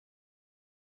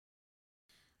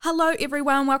Hello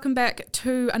everyone, welcome back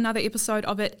to another episode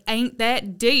of It Ain't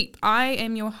That Deep. I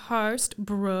am your host,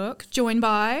 Brooke, joined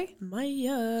by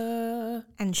Mya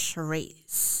and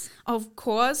Sherise. Of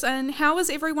course, and how is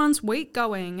everyone's week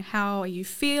going? How are you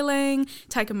feeling?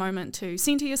 Take a moment to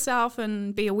centre yourself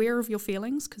and be aware of your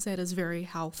feelings because that is very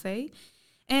healthy.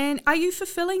 And are you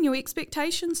fulfilling your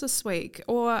expectations this week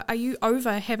or are you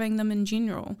over having them in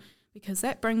general? Because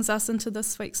that brings us into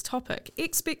this week's topic,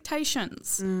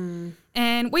 expectations.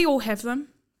 And we all have them.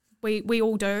 We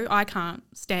all do. I can't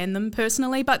stand them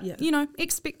personally, but, you know,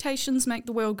 expectations make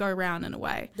the world go round in a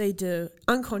way. They do,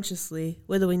 unconsciously,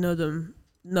 whether we know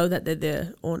that they're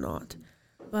there or not.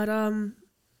 But,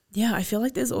 I feel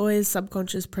like there's always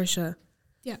subconscious pressure.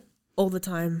 Yeah. All the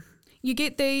time. You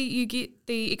get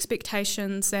the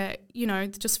expectations that, you know,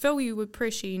 just fill you with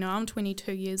pressure. You know, I'm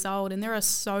 22 years old and there are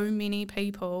so many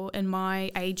people in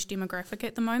my age demographic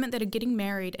at the moment that are getting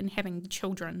married and having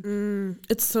children.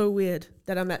 It's so weird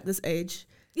that I'm at this age.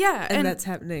 Yeah. And that's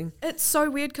happening. It's so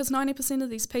weird because 90% of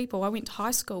these people, I went to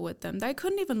high school with them, they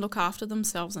couldn't even look after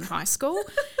themselves in high school.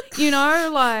 You know,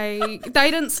 like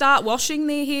they didn't start washing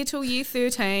their hair till year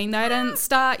 13. They didn't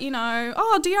start, you know,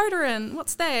 deodorant,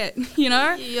 what's that? You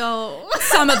know? Yo.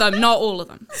 Some of them, not all of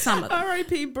them. Some of them.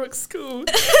 R.I.P. Brooke School.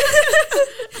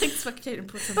 Expected to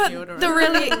put some deodorant.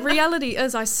 The reality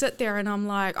is I sit there and I'm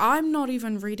like, I'm not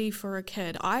even ready for a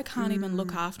kid. I can't even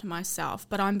look after myself,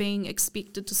 but I'm being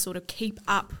expected to sort of keep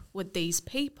up with these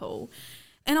people.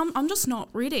 And I'm just not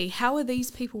ready. How are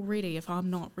these people ready if I'm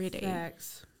not ready?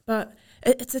 Facts. But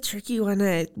it's a tricky one,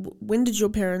 eh? When did your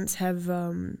parents have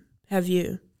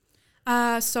you?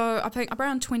 So I think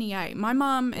around 28. My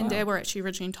mum and dad were actually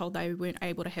originally told they weren't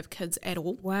able to have kids at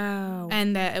all. Wow.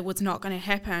 And that it was not going to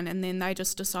happen. And then they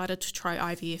just decided to try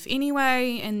IVF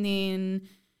anyway. And then,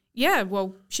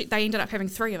 they ended up having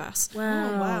 3 of us. Wow.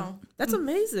 Oh, wow. That's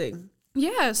amazing.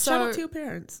 Yeah, so shout out to your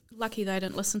parents. Lucky they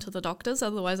didn't listen to the doctors,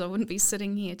 otherwise I wouldn't be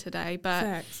sitting here today. But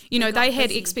Facts. you know, they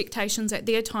had expectations at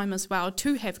their time as well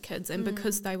to have kids, and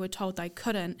because they were told they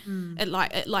couldn't,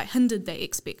 it hindered their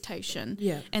expectation.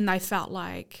 Yeah, and they felt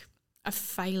like a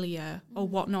failure or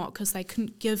whatnot because they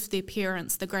couldn't give their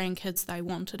parents the grandkids they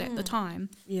wanted at the time.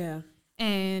 Yeah.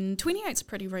 And 28's a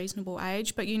pretty reasonable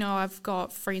age, but, you know, I've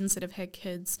got friends that have had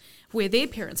kids where their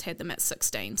parents had them at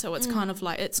 16, so it's kind of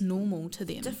like it's normal to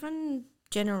them. Different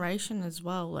generation as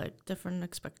well, like different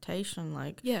expectation.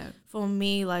 Like, yeah. For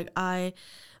me, like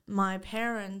my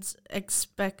parents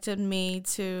expected me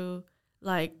to,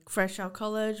 like, fresh out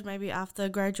college, maybe after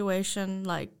graduation,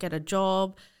 like, get a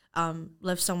job,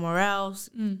 live somewhere else,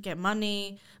 get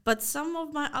money. But some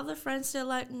of my other friends, they're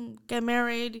like, get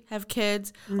married, have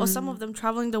kids, or some of them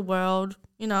traveling the world,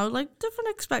 you know, like different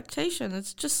expectation.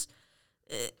 It's just,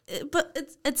 but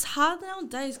it's hard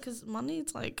nowadays because money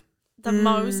is like the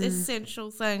most essential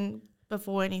thing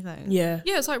before anything. Yeah.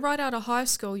 Yeah, it's like right out of high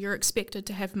school, you're expected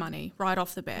to have money right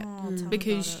off the bat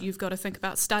because you've got to think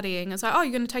about studying. It's like,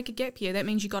 you're going to take a gap year. That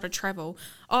means you got to travel.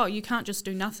 You can't just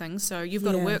do nothing. So you've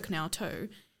got to work now too.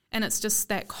 And it's just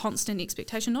that constant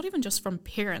expectation, not even just from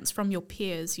parents, from your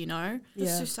peers, you know? The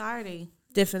society.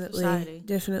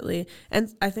 Definitely.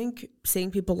 And I think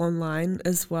seeing people online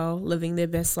as well, living their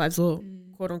best lives or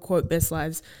quote unquote best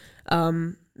lives,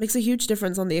 makes a huge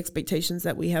difference on the expectations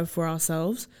that we have for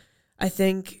ourselves. I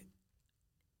think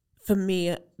for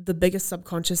me, the biggest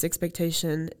subconscious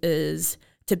expectation is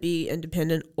to be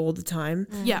independent all the time.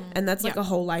 Yeah. And that's like a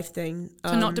whole life thing.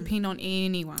 To not depend on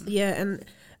anyone. Yeah, and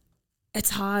it's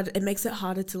hard. It makes it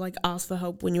harder to like ask for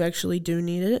help when you actually do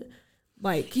need it.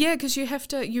 Like, yeah, because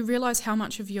you realize how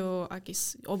much of your, I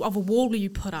guess, of a wall you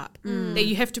put up that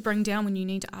you have to bring down when you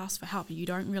need to ask for help. You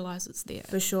don't realize it's there.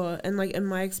 For sure. And like in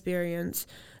my experience,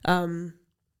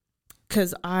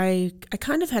 because I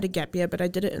kind of had a gap year, but I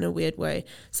did it in a weird way.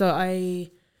 So in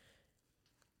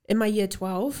my year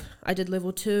 12, I did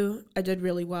level 2. I did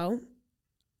really well.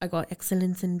 I got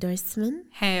excellence endorsement.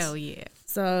 Hell yeah.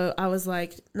 So I was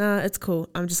like, nah, it's cool.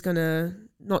 I'm just going to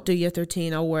not do year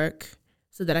 13. I'll work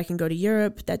so that I can go to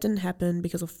Europe. That didn't happen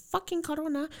because of fucking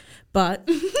Corona. But,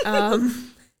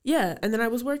 yeah. And then I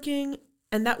was working,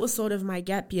 and that was sort of my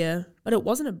gap year. But it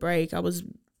wasn't a break. I was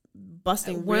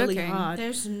busting really hard.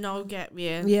 There's no gap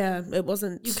year. Yeah, it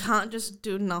wasn't. You can't just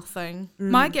do nothing.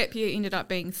 My gap year ended up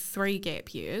being 3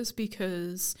 gap years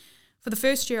because for the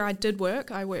first year I did work.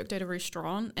 I worked at a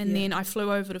restaurant and then I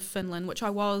flew over to Finland, which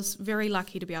I was very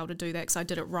lucky to be able to do that because I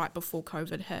did it right before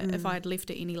COVID hit. If I had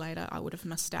left it any later, I would have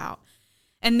missed out.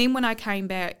 And then when I came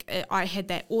back, I had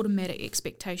that automatic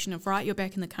expectation of, right, you're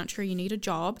back in the country, you need a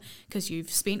job because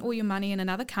you've spent all your money in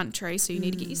another country, so you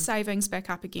need to get your savings back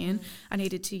up again. I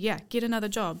needed to, get another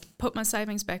job, put my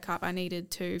savings back up. I needed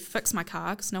to fix my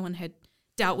car because no one had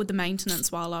dealt with the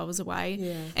maintenance while I was away.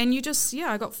 Yeah. And you just,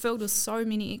 I got filled with so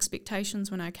many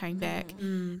expectations when I came back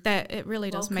that it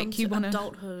really does make you want to.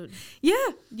 Adulthood. Yeah,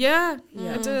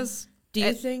 it does. Do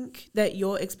you think that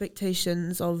your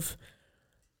expectations of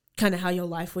kind of how your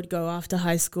life would go after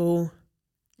high school,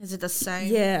 is it the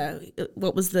same? Yeah.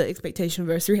 What was the expectation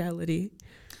versus reality?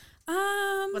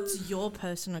 What's your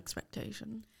personal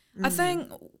expectation? I think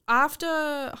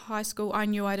after high school, I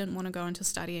knew I didn't want to go into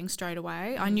studying straight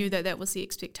away. I knew that was the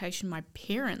expectation my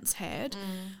parents had,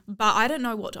 but I didn't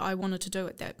know what I wanted to do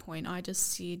at that point. I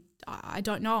just said, I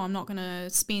don't know. I'm not going to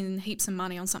spend heaps of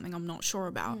money on something I'm not sure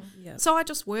about. So I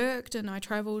just worked and I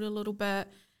travelled a little bit.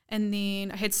 And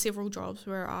then I had several jobs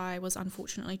where I was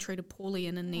unfortunately treated poorly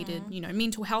and needed,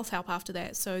 mental health help after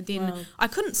that. So then I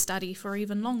couldn't study for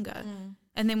even longer.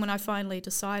 And then when I finally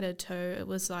decided to, it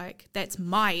was like, that's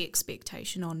my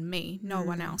expectation on me, no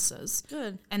one else's.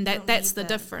 Good. And that's the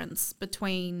difference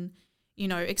between,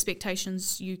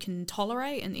 expectations you can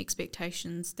tolerate and the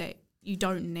expectations that you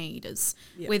don't need is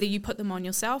whether you put them on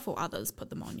yourself or others put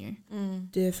them on you.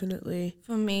 Definitely.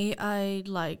 For me,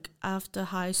 after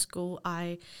high school,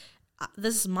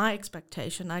 this is my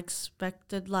expectation. I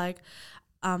expected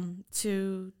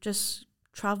to just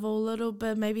travel a little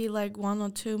bit, maybe 1 or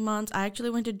 2 months. I actually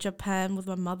went to Japan with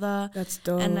my mother. That's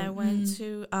dope. And I went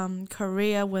to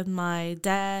Korea with my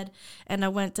dad. And I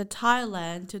went to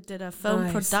Thailand to do a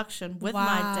film production with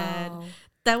my dad.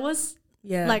 That was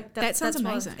that sounds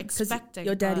amazing. Expecting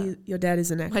your dad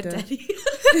is an actor. My daddy.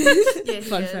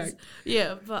 Fun fact.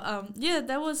 Yeah, but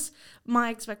that was my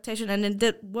expectation, and it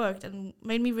did work and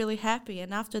made me really happy.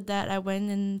 And after that, I went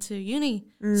into uni.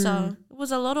 So it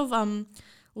was a lot of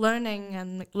learning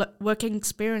and working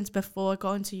experience before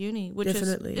going to uni, which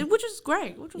is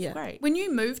great. Great. When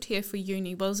you moved here for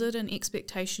uni, was it an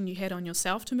expectation you had on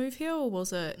yourself to move here, or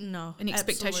was it an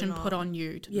expectation put on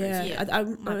you to move here? Yeah,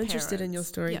 I'm interested in your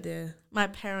story there. My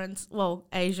parents,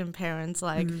 Asian parents,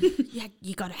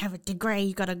 you got to have a degree,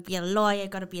 you got to be a lawyer, you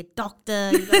got to be a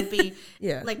doctor, you got to be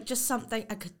just something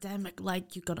academic,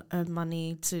 you got to earn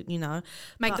money to,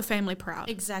 make the family proud.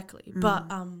 Exactly. But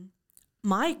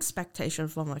my expectation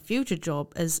for my future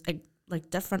job is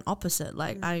different opposite.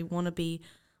 I want to be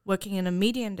working in a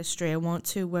media industry. I want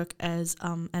to work as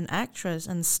an actress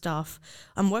and stuff.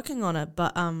 I'm working on it,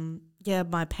 but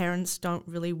my parents don't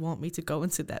really want me to go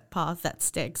into that path. That's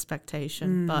their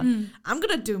expectation. But I'm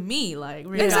gonna do me,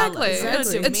 regardless.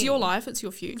 Exactly. It's your life. It's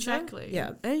your future. Exactly.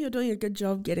 Yeah, and you're doing a good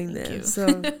job getting there. You.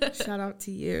 So shout out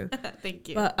to you. Thank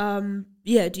you. But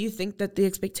do you think that the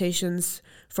expectations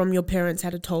from your parents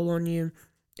had a toll on you,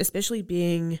 especially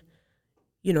being,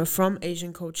 from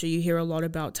Asian culture? You hear a lot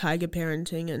about tiger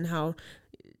parenting and how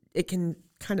it can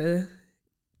kind of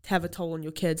have a toll on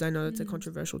your kids. I know it's a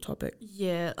controversial topic.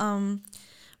 Yeah.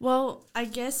 Well, I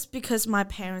guess because my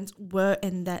parents were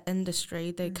in that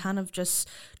industry, they kind of just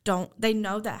they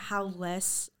know that how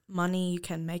less money you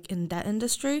can make in that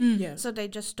industry. So they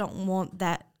just don't want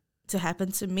that to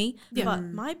happen to me. But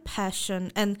my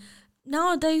passion, and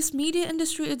nowadays media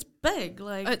industry, it's big.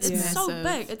 It's so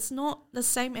big. It's not the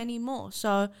same anymore.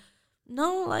 So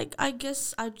no, I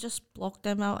guess I just block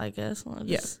them out,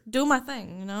 just do my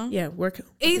thing, Yeah, work.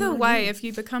 Either way, if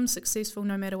you become successful,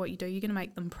 no matter what you do, you're going to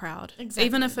make them proud. Exactly.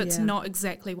 Even if it's not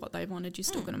exactly what they wanted, you're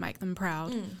still going to make them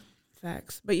proud.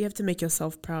 Facts. But you have to make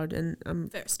yourself proud,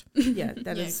 and first. Yeah,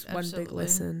 that is one big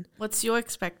lesson. What's your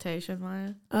expectation,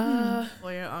 Maya,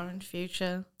 for your own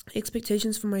future?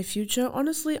 Expectations for my future?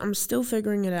 Honestly, I'm still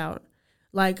figuring it out.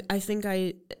 I think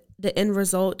the end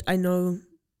result, I know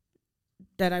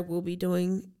that I will be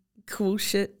doing cool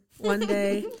shit one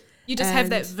day. You just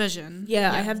have that vision.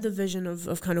 Yeah, I have the vision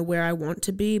of kind of where I want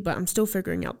to be, but I'm still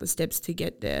figuring out the steps to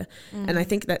get there. And I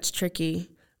think that's tricky.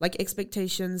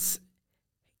 Expectations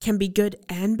can be good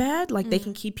and bad. They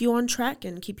can keep you on track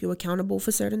and keep you accountable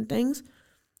for certain things.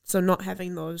 So not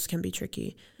having those can be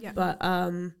tricky. Yeah. But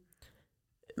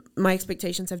my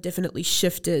expectations have definitely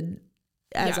shifted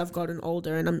as I've gotten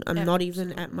older, and I'm not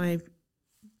even at my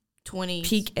 20s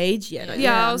peak age yet. I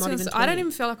don't even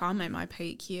feel like I'm at my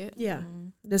peak yet. Yeah.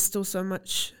 There's still so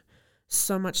much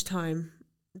time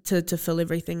to fill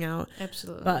everything out.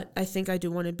 Absolutely. But I think I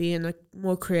do want to be in a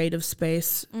more creative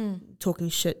space, talking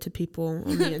shit to people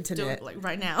on the internet. Do it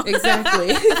right now.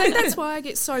 Exactly. I think that's why I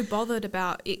get so bothered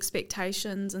about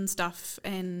expectations and stuff,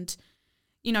 and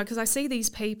because I see these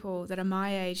people that are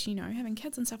my age, having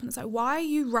kids and stuff, and it's why are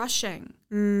you rushing?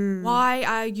 Why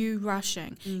are you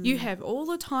rushing? You have all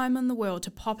the time in the world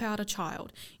to pop out a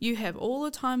child. You have all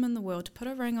the time in the world to put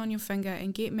a ring on your finger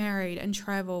and get married and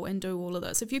travel and do all of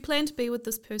this. If you plan to be with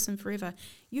this person forever,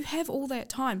 you have all that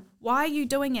time. Why are you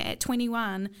doing it at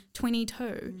 21,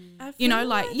 22? You know,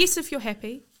 like, yes, if you're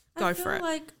happy, go for it. I feel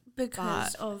like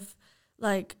because of,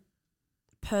 like,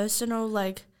 personal,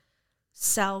 like,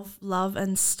 self-love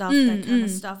and stuff, that kind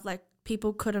of stuff, like,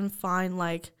 people couldn't find,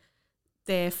 like,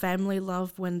 their family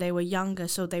love when they were younger,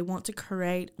 so they want to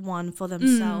create one for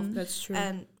themselves. That's true.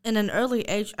 And in an early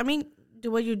age, I mean,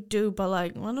 do what you do, but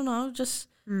like, I don't know, just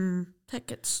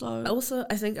take it slow. Also,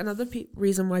 I think another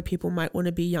reason why people might want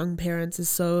to be young parents is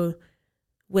so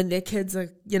when their kids are,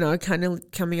 you know, kind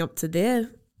of coming up to their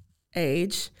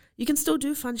age, you can still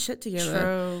do fun shit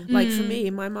together. True. Like for me,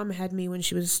 my mum had me when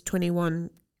she was 21,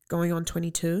 going on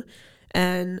 22,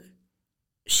 and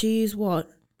she's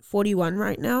 41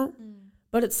 right now.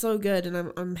 But it's so good,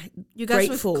 and I'm you guys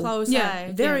grateful. were close,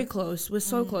 Very close. We're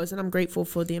so close, and I'm grateful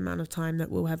for the amount of time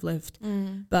that we'll have left.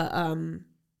 But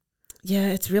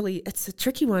it's a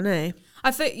tricky one, eh?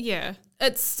 I think,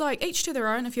 it's like each to their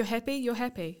own. If you're happy, you're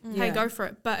happy. Hey, go for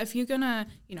it. But if you're gonna,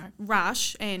 you know,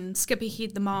 rush and skip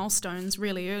ahead the milestones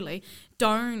really early,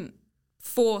 don't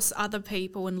force other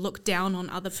people and look down on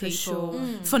other people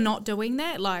for not doing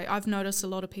that. Like, I've noticed a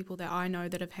lot of people that I know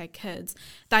that have had kids,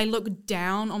 they look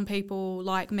down on people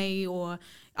like me or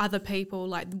other people,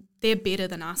 like they're better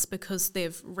than us because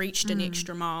they've reached an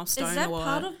extra milestone. Is that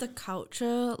part of the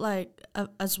culture, like,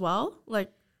 as well?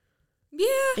 Like,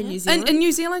 in New Zealand? In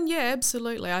New Zealand, yeah,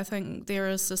 absolutely. I think there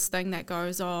is this thing that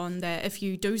goes on that if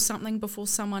you do something before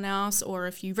someone else, or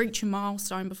if you reach a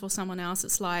milestone before someone else,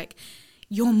 it's like,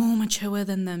 you're more mature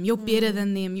than them, you're better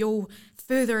than them, you're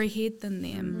further ahead than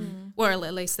them. Or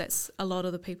at least that's a lot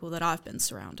of the people that I've been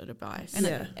surrounded by. And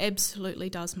it absolutely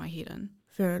does my head in.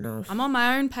 Fair enough. I'm on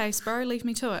my own pace, bro. Leave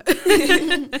me to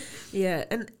it. Yeah,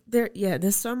 and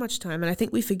there's so much time, and I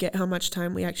think we forget how much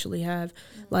time we actually have.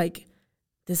 Like,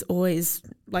 there's always,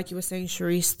 like you were saying,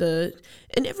 Sherise,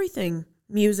 and everything.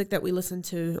 Music that we listen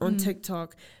to on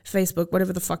TikTok, Facebook,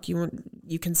 whatever the fuck you want,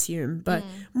 you consume. But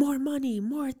more money,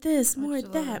 more this, more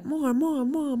that,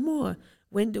 more.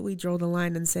 When do we draw the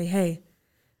line and say, hey,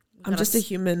 I'm just a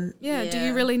human? Yeah, do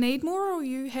you really need more, or are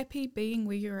you happy being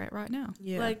where you're at right now?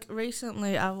 Yeah. like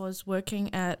recently I was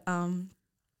working at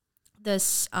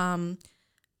this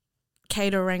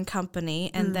catering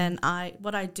company, and then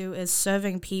what I do is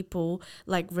serving people,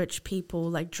 like rich people,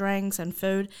 like drinks and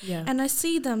food. Yeah. And I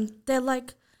see them, they're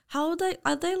like, how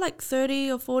are they like 30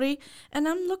 or 40? And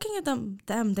I'm looking at them,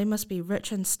 they must be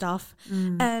rich and stuff.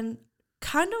 And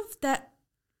kind of that,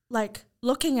 like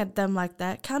looking at them like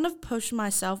that kind of push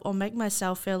myself or make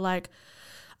myself feel like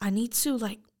I need to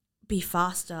like be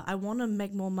faster. I want to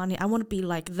make more money. I want to be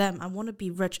like them. I want to be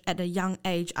rich at a young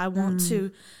age. I want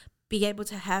to be able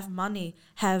to have money,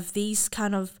 have these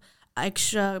kind of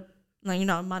extra, like, you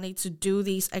know, money to do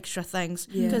these extra things.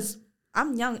 Because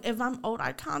I'm young. If I'm old,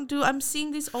 I can't do. I'm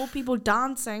seeing these old people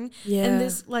dancing in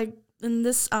this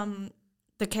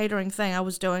the catering thing I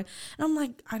was doing, and I'm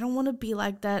like, I don't want to be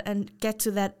like that and get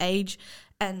to that age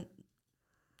and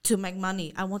to make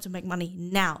money. I want to make money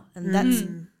now, and that's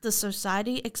the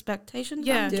society expectation.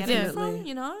 Yeah, I'm getting from,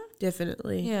 you know.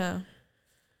 Definitely. Yeah.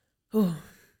 Oh,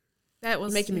 That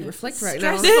was making me reflect right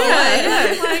now. Stressful.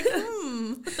 Like,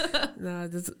 No,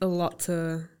 there's a lot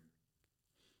to.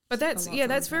 But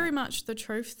that's very much the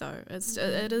truth, though.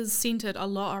 It is centered a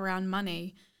lot around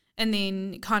money, and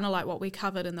then kind of like what we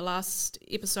covered in the last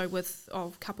episode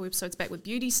a couple episodes back with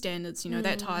beauty standards. You know,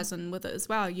 that ties in with it as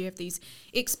well. You have these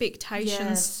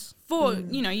expectations for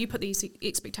you know, you put these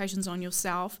expectations on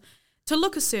yourself to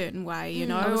look a certain way. You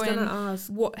know, I was gonna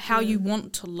ask how you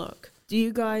want to look. Do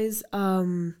you guys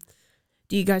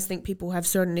think people have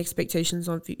certain expectations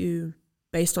of you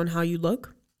based on how you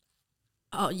look?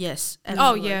 oh yes.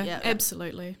 Absolutely. Absolutely.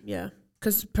 Absolutely. Yeah,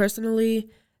 because personally,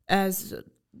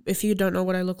 if you don't know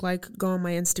what I look like, go on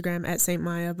my Instagram at Saint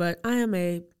Mya. But I am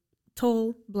a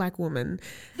tall black woman,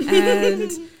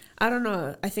 and I don't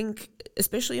know. I think,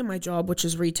 especially in my job, which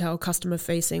is retail, customer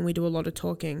facing, we do a lot of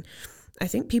talking. I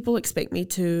think people expect me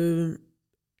to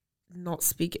not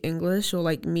speak English, or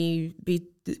like me be,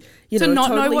 To not know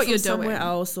totally what from you're somewhere doing.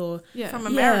 else, or From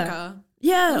America.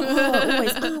 yeah,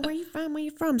 always. Where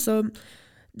you from? So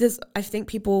I think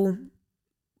people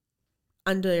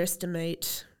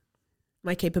underestimate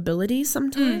my capabilities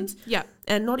sometimes. Yeah.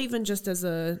 And not even just as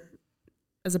a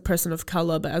person of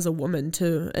color, but as a woman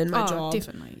too, in my job.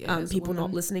 Definitely. Yeah, as a people not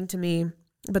woman. listening to me,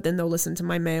 but then they'll listen to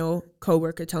my male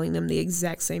coworker telling them the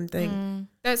exact same thing.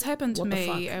 That's happened to What the me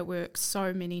fuck? at work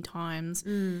so many times,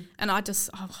 and I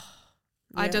just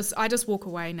I just walk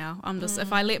away now. I'm just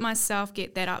if I let myself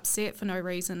get that upset for no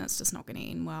reason, it's just not going to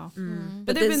end well.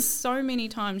 But there've been so many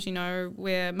times, you know,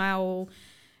 where male,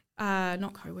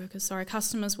 not co-workers, sorry,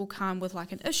 customers will come with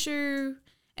like an issue,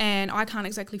 and I can't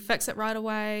exactly fix it right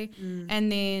away,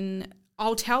 and then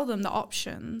I'll tell them the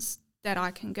options that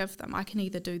I can give them. I can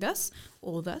either do this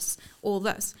or this or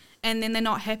this, and then they're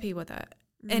not happy with it.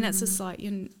 And it's just like,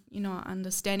 you're not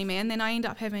understanding me. And then I end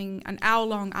up having an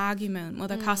hour-long argument with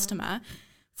a customer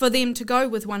for them to go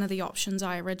with one of the options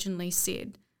I originally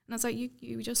said. And it's like,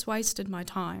 you just wasted my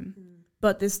time.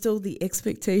 But there's still the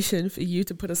expectation for you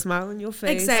to put a smile on your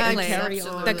face. Exactly. And carry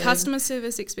on. The customer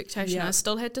service expectation. I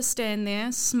still had to stand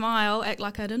there, smile, act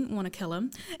like I didn't want to kill him,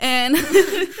 and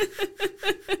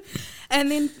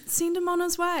and then send him on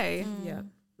his way. Yeah.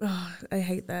 Oh, I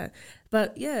hate that.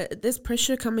 But yeah, there's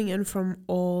pressure coming in from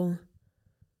all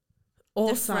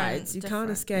sides. You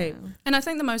can't escape. Yeah. And I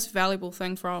think the most valuable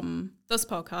thing from this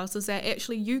podcast is that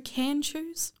actually you can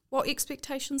choose what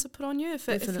expectations are put on you. If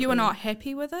you are not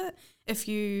happy with it, if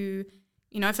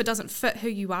if it doesn't fit who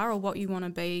you are or what you want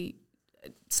to be,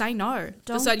 say no.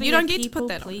 You don't get to put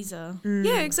that pleaser. on.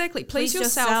 Yeah, exactly. Please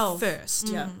yourself first.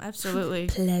 Yeah, absolutely.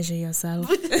 Pleasure yourself.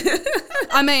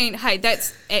 I mean, hey,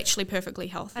 that's actually perfectly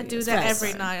healthy. I do that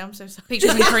every night. I'm so sorry.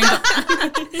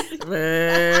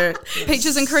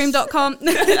 Peachesandcream.com.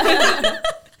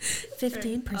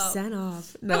 15%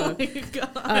 off. No. Oh my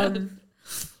God.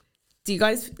 Do you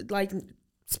guys, like,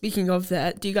 speaking of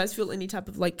that, do you guys feel any type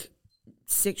of, like,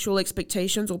 sexual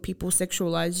expectations or people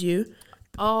sexualize you?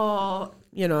 Oh,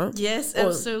 you know? yes,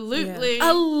 absolutely.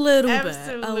 A little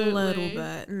Absolutely.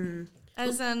 bit.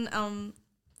 As an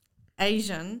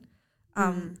Asian,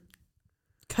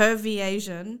 curvy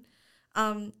Asian,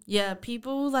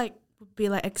 people like would be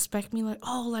like expect me like,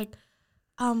 oh, like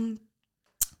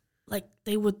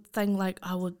they would think like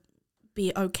I would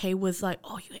be okay with like,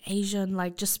 oh, you're Asian,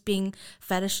 like just being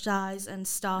fetishized and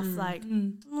stuff. Like,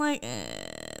 I'm like,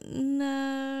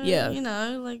 no, you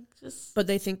know, like just. But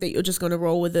they think that you're just gonna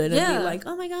roll with it and be like,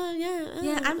 oh my God,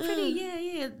 I'm pretty,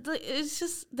 It's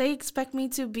just they expect me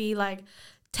to be like,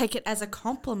 take it as a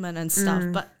compliment and stuff,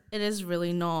 but it is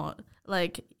really not.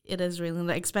 Like, it is really,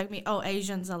 they expect me, oh,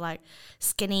 Asians are like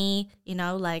skinny, you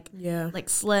know, like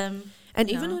slim. And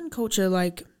even in culture,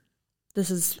 like, this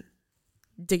is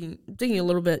digging a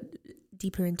little bit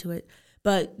deeper into it,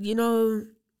 but you know,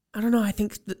 I don't know, I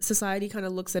think that society kind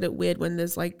of looks at it weird when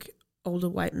there's like older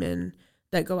white men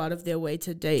that go out of their way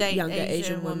to date younger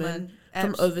Asian women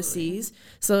from overseas.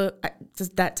 So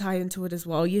does that tie into it as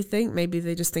well, you think? Maybe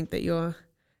they just think that you're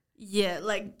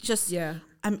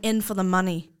I'm in for the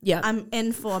money. Yeah, I'm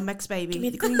in for a mixed baby. Give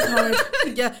me the green card.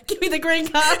 Give me the green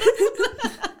card.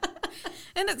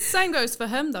 And the same goes for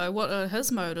him, though. What are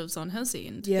his motives on his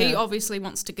end? Yeah. He obviously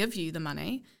wants to give you the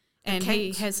money, and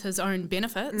he has his own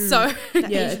benefits. So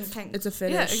it's a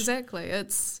fetish. Yeah, exactly.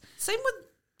 It's same with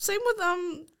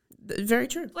very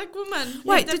true. Like women.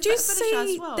 Wait, did you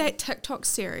see that TikTok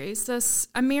series? This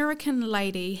American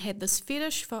lady had this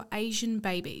fetish for Asian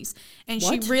babies, and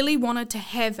she really wanted to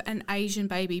have an Asian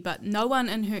baby, but no one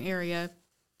in her area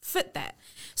fit that.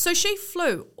 So she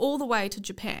flew all the way to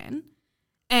Japan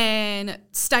and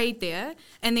stayed there,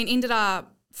 and then ended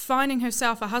up finding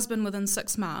herself a husband within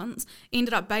 6 months,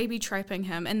 ended up baby trapping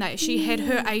him, and she had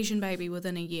her Asian baby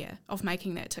within a year of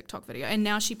making that TikTok video. And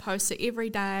now she posts it every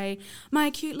day. My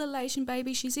cute little Asian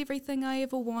baby, she's everything I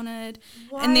ever wanted.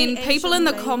 Why and then Asian people in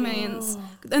the baby?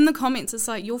 comments, it's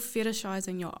like, you're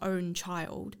fetishizing your own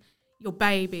child, your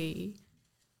baby.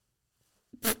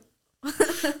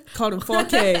 Called him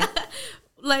 4K.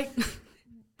 Like,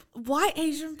 why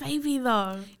Asian baby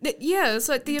though? Yeah, it's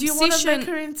like the obsession. Do you want to make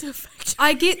her into a factory?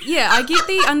 I get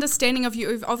the understanding of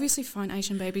you obviously find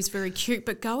Asian babies very cute,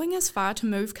 but going as far to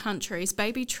move countries,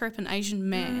 baby trap an Asian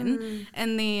man,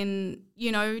 and then,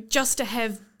 you know, just to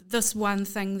have this one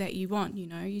thing that you want, you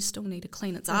know, you still need to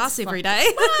clean its ass every day.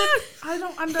 I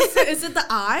don't understand. Is it the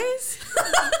eyes?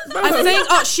 I think,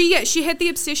 she had the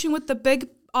obsession with the big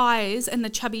eyes and the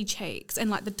chubby cheeks and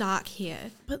like the dark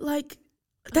hair. But like,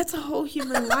 that's a whole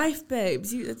human life,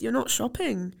 babes. You're not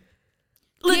shopping.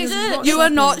 Legit. You are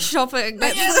not shopping.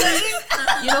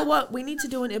 You know what? We need to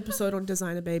do an episode on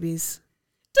designer babies.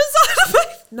 Designer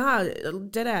babies? Nah,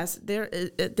 dead ass. There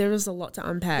is a lot to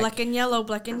unpack. Black and yellow.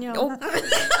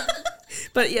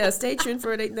 But yeah, stay tuned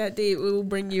for It Ain't That Deep. We will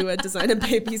bring you a designer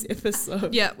babies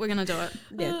episode. Yeah, we're going to do it.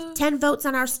 Yeah. 10 votes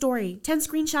on our story. 10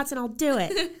 screenshots and I'll do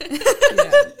it.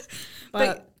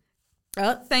 But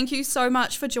thank you so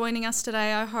much for joining us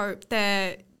today. I hope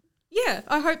that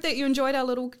you enjoyed our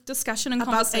little discussion and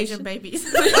about conversation Asian babies.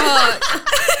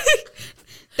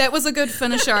 That was a good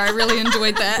finisher. I really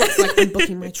enjoyed that. It's like I'm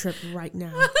booking my trip right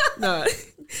now. No.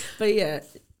 But yeah,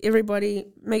 everybody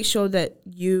make sure that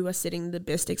you are setting the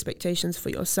best expectations for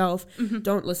yourself.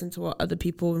 Don't listen to what other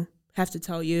people have to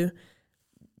tell you,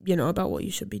 about what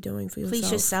you should be doing for yourself.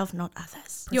 Please yourself, not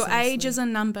others. Your age is a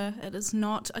number. It is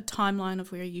not a timeline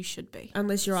of where you should be.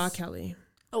 Unless you're R. Kelly.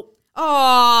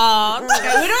 Oh,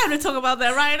 Okay, we don't have to talk about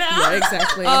that right now. Yeah,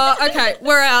 exactly. okay,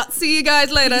 we're out. See you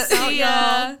guys later. Peace out, See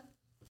ya. y'all.